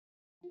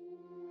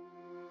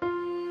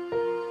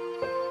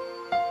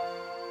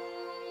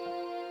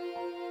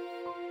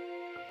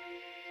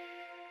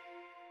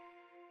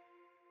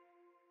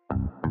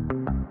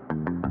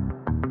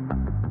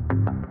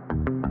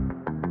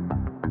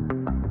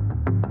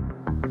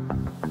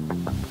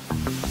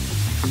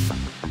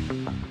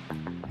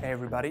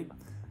everybody,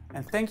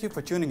 and thank you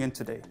for tuning in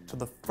today to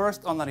the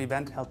first online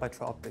event held by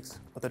TRIOPTICS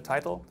with the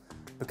title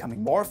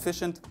Becoming More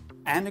Efficient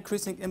and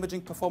Increasing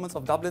Imaging Performance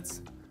of Doublets.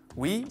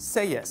 We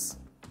say yes.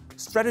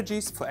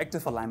 Strategies for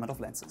Active Alignment of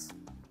Lenses.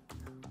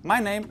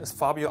 My name is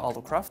Fabio Aldo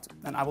Kraft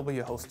and I will be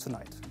your host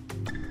tonight.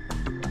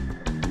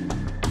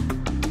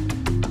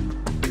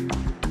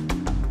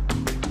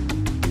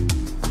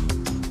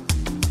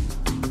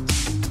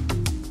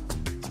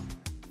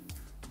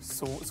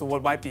 So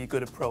what might be a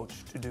good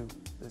approach to do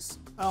this?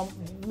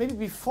 Maybe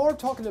before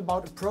talking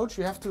about approach,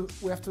 we have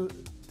to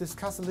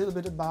discuss a little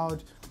bit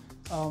about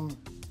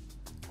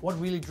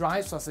what really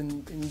drives us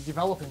in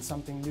developing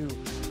something new.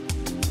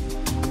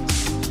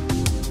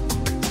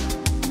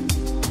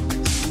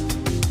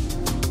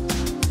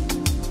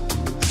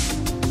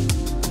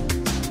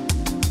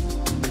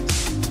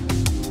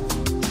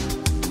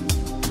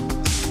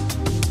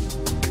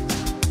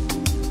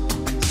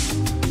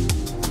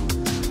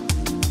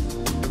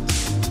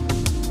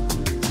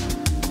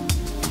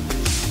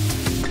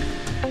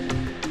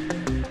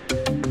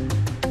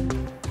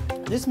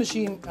 This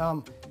machine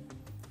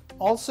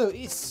also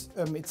is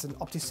it's an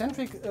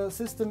OptiCentric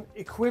system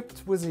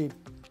equipped with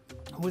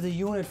a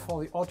unit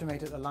for the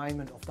automated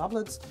alignment of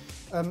doublets,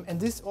 and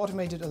this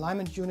automated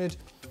alignment unit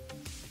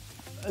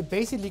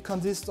basically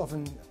consists of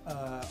an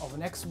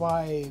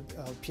XY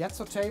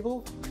piezo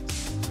table.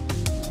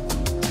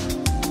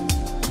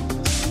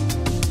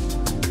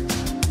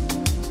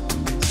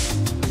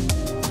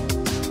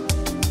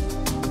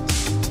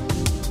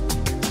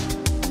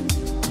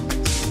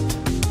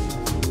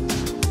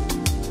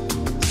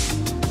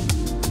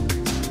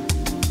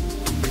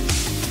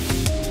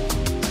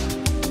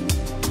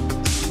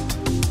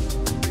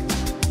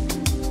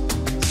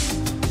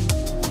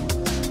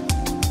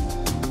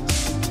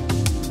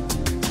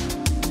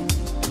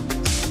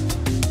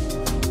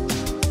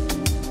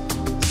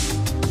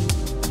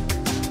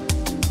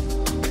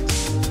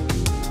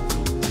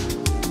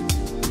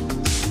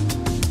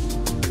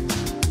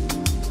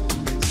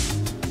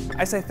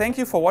 I say thank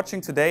you for watching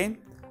today.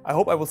 I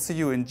hope I will see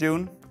you in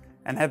June,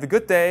 and have a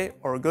good day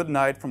or a good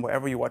night from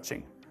wherever you're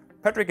watching.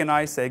 Patrick and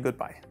I say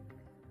goodbye.